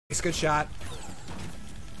Good shot.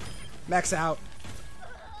 Max out.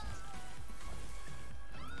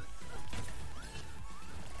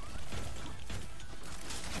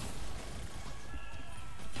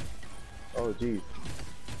 Oh, geez.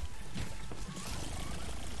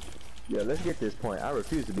 Yeah, let's get this point. I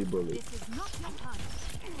refuse to be bullied.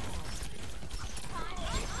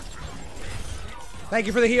 Thank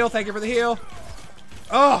you for the heal. Thank you for the heal.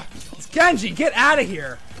 Oh, it's Genji. Get out of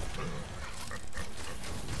here.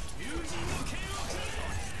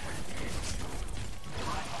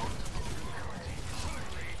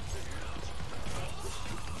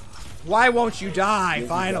 Why won't you die,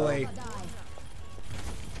 finally?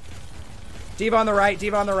 D.Va on the right,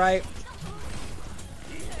 D.Va on the right.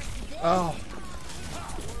 Oh.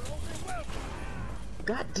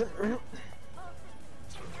 God damn.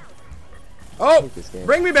 Oh,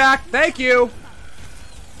 bring me back. Thank you.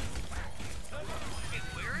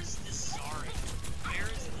 Where is the Sorry?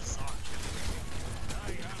 Where is the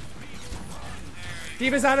Sorry?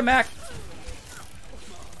 D.Va's out of mech.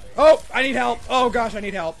 Oh, I need help. Oh gosh, I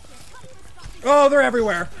need help. Oh, they're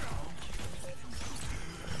everywhere.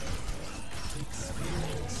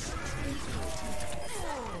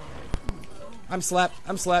 I'm slept.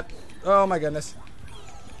 I'm slept. Oh my goodness.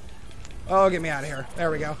 Oh, get me out of here.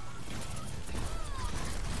 There we go.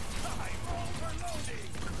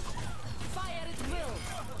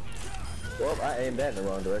 Well, I aimed that in the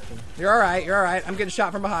wrong direction. You're alright. You're alright. I'm getting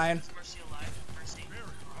shot from behind.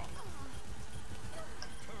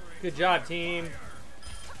 Good job, team.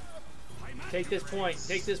 Take this point.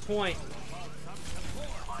 Take this point.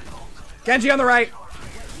 Genji on the right.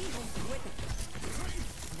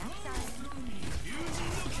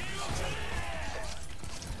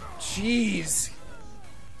 Jeez.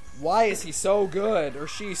 Why is he so good? Or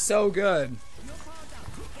she so good?